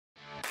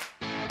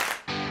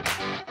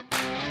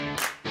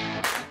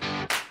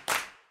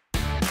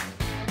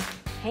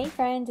Hey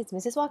friends, it's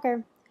Mrs.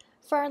 Walker.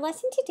 For our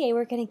lesson today,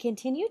 we're going to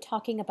continue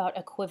talking about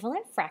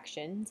equivalent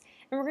fractions,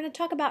 and we're going to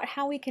talk about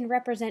how we can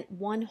represent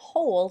one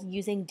whole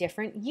using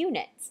different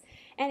units.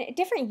 And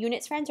different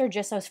units, friends, are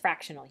just those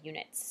fractional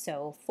units.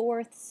 So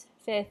fourths,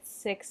 fifths,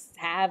 sixths,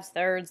 halves,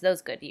 thirds,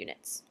 those good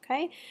units,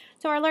 okay?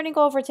 So our learning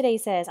goal for today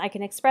says, I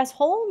can express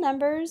whole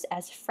numbers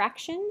as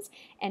fractions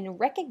and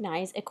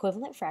recognize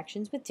equivalent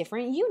fractions with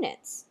different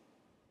units.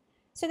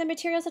 So the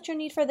materials that you'll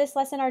need for this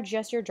lesson are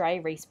just your dry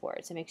erase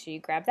board, so make sure you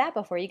grab that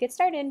before you get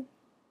started.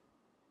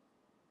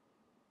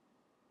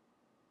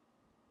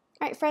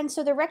 All right, friends,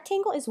 so the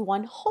rectangle is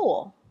one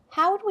whole.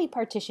 How would we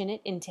partition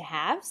it into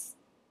halves?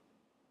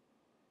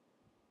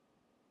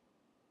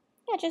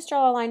 Yeah, just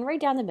draw a line right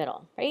down the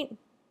middle, right?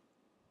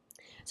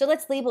 So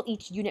let's label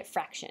each unit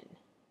fraction.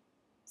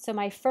 So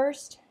my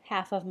first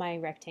half of my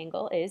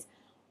rectangle is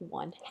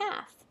 1/2.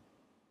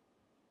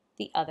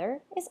 The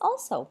other is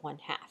also 1/2.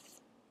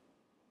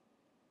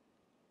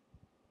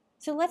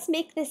 So let's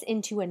make this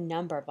into a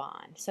number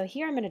bond. So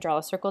here I'm going to draw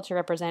a circle to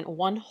represent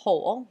one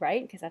whole,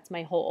 right? Because that's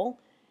my whole.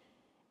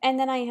 And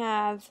then I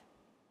have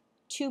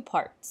two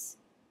parts.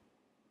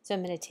 So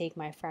I'm going to take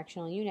my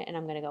fractional unit and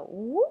I'm going to go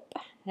whoop,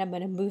 and I'm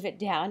going to move it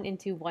down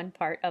into one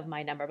part of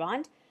my number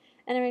bond.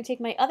 And I'm going to take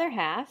my other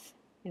half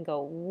and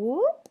go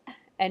whoop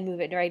and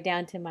move it right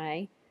down to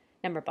my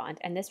number bond.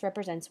 And this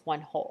represents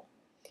one whole.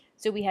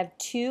 So we have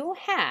two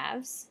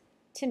halves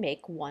to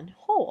make one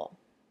whole.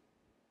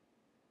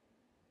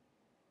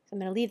 I'm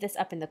going to leave this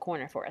up in the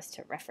corner for us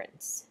to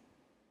reference.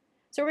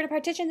 So we're going to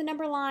partition the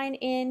number line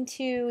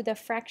into the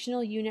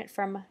fractional unit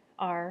from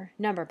our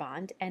number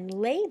bond and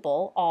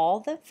label all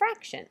the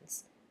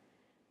fractions.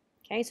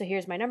 Okay, so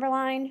here's my number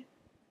line.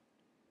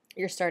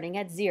 You're starting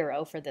at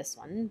 0 for this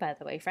one, by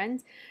the way,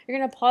 friends. You're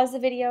going to pause the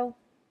video,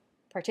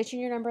 partition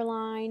your number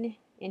line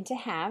into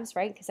halves,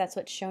 right, because that's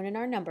what's shown in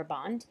our number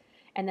bond,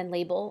 and then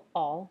label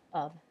all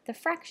of the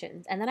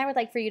fractions. And then I would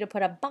like for you to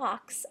put a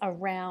box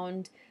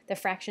around the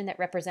fraction that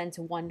represents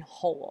one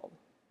whole.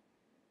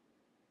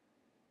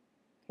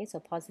 Okay,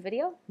 so pause the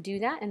video, do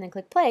that, and then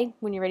click play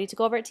when you're ready to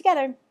go over it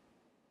together.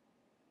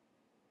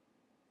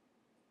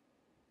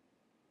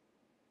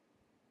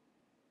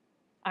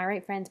 All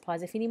right, friends,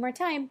 pause if you need more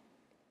time.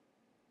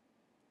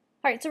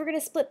 All right, so we're going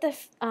to split the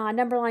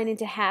number line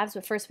into halves,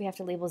 but first we have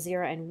to label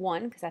 0 and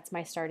 1 because that's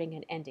my starting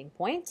and ending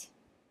point.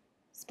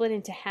 Split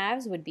into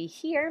halves would be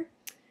here.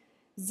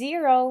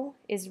 0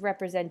 is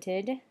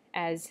represented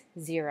as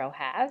 0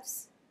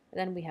 halves.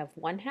 Then we have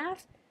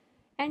 1/2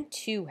 and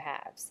 2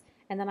 halves.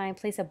 And then I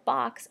place a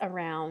box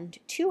around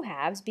 2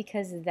 halves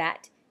because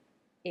that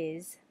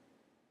is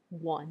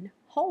one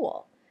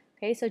whole.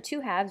 Okay, so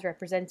 2 halves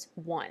represents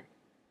 1.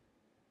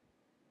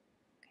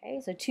 Okay,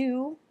 so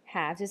 2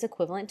 halves is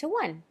equivalent to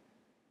 1.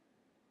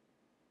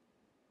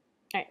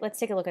 All right, let's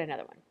take a look at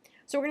another one.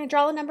 So we're going to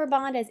draw a number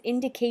bond as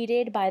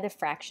indicated by the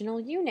fractional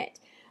unit.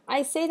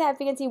 I say that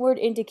fancy word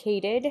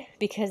indicated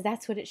because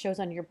that's what it shows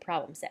on your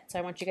problem set. So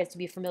I want you guys to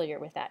be familiar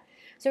with that.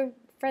 So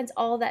friends,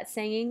 all that's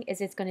saying is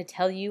it's going to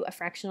tell you a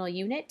fractional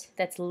unit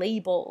that's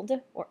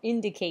labeled or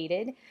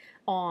indicated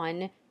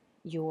on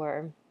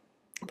your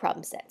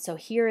problem set. So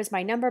here is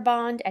my number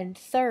bond and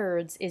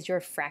thirds is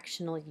your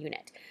fractional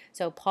unit.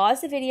 So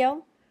pause the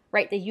video.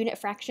 Write the unit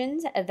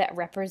fractions that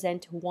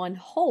represent one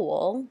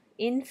whole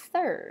in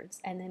thirds,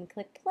 and then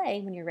click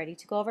play when you're ready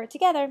to go over it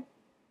together.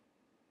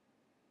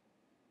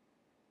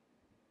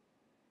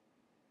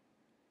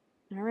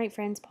 All right,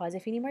 friends, pause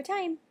if you need more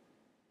time.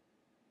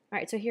 All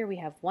right, so here we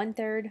have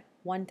 1/3,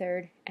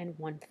 1/3, and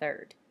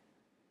 1/3.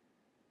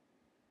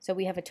 So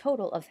we have a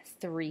total of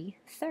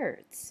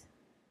 3/3.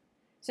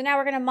 So now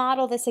we're going to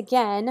model this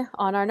again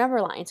on our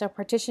number line. So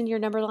partition your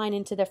number line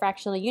into the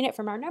fractional unit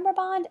from our number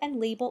bond and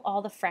label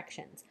all the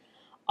fractions.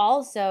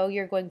 Also,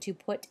 you're going to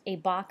put a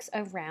box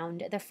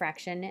around the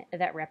fraction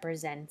that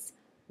represents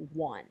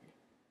 1.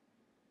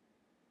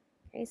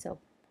 Okay, so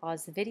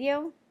pause the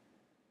video,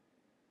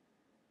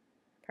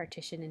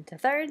 partition into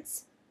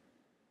thirds,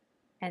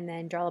 and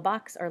then draw a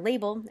box or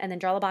label, and then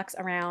draw a box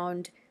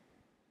around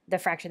the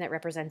fraction that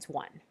represents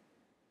 1.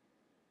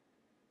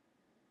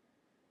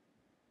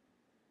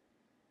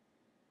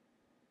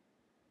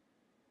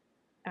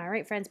 All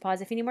right, friends,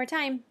 pause if you need more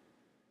time.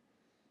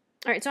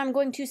 All right, so I'm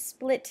going to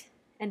split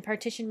and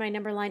partition my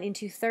number line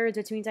into thirds,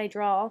 which means I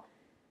draw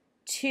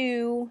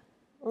 2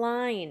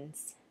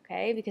 lines,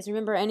 okay? Because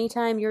remember,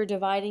 anytime you're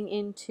dividing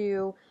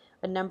into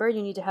a number,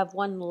 you need to have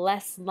one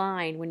less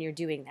line when you're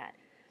doing that.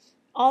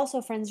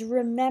 Also, friends,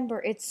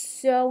 remember, it's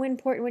so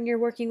important when you're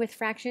working with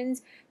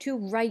fractions to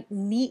write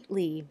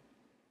neatly.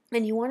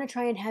 And you want to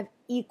try and have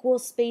equal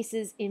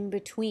spaces in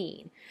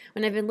between.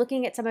 When I've been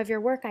looking at some of your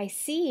work, I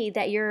see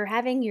that you're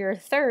having your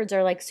thirds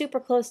are like super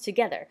close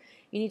together.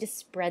 You need to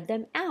spread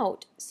them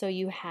out so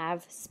you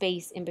have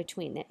space in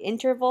between. The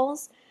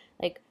intervals,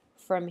 like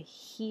from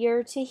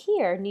here to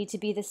here, need to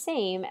be the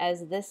same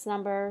as this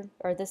number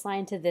or this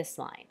line to this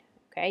line.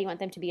 Okay, you want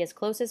them to be as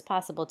close as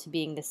possible to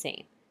being the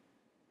same.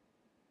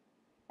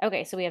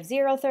 Okay, so we have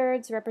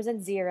 0/3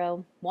 represents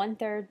 0,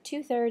 1/3,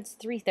 2/3,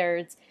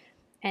 3/3,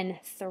 and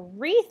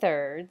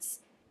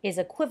 3/3 is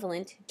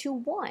equivalent to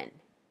 1.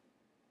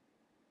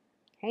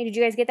 Okay, did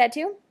you guys get that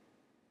too?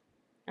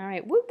 All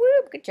right, whoop,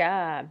 whoop, good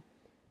job.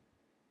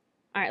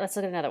 All right, let's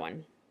look at another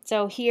one.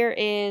 So here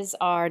is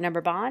our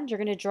number bond. You're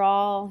going to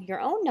draw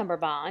your own number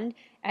bond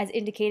as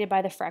indicated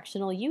by the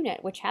fractional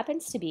unit, which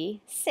happens to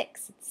be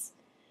sixths.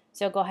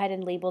 So go ahead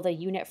and label the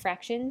unit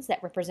fractions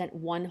that represent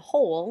one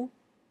whole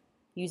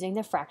using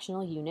the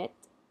fractional unit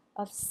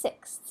of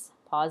sixths.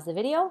 Pause the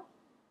video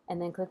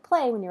and then click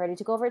play when you're ready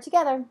to go over it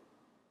together.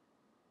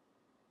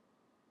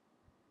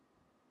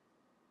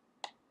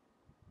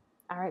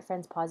 All right,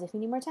 friends, pause if you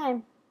need more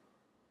time.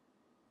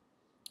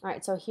 All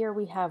right, so here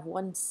we have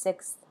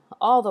 1/6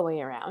 all the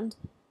way around.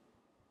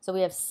 So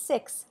we have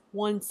 6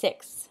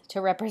 1/6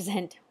 to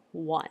represent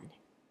 1.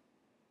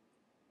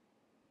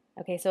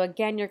 Okay, so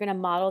again, you're going to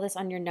model this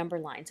on your number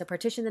line. So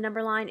partition the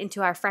number line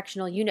into our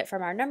fractional unit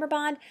from our number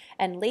bond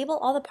and label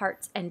all the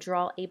parts and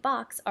draw a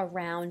box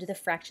around the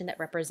fraction that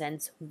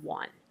represents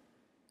 1.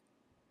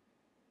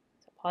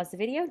 So pause the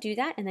video, do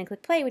that, and then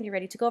click play when you're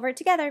ready to go over it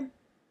together.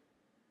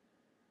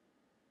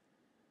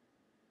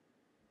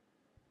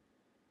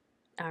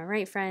 All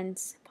right,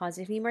 friends, pause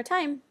if you need more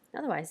time.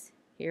 Otherwise,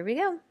 here we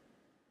go.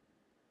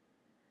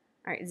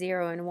 All right,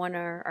 0 and 1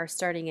 are our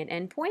starting and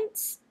end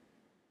points.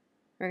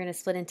 We're going to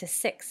split into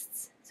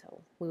sixths.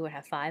 So we would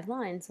have 5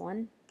 lines.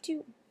 1,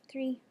 2,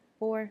 3,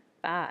 4,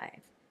 5.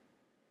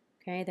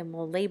 Okay, then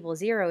we'll label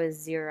 0 as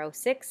 0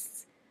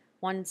 sixths,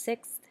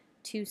 1/6,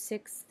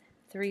 2/6,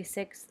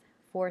 3/6,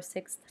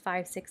 4/6,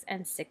 5/6,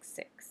 and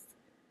 6/6.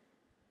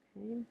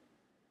 Okay.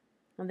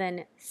 And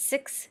then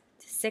 6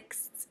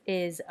 sixths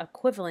is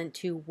equivalent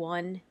to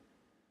 1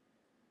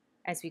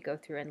 as we go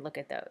through and look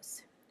at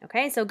those.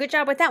 Okay, so good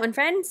job with that one,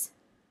 friends.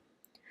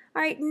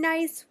 All right,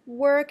 nice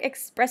work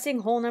expressing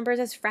whole numbers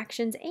as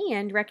fractions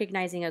and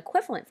recognizing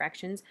equivalent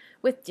fractions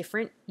with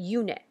different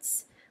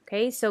units.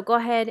 Okay, so go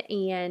ahead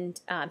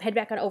and head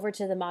back on over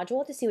to the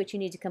module to see what you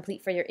need to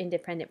complete for your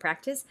independent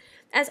practice.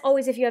 As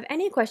always, if you have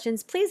any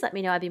questions, please let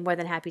me know. I'd be more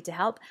than happy to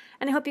help.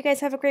 And I hope you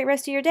guys have a great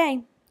rest of your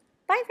day.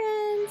 Bye,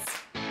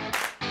 friends.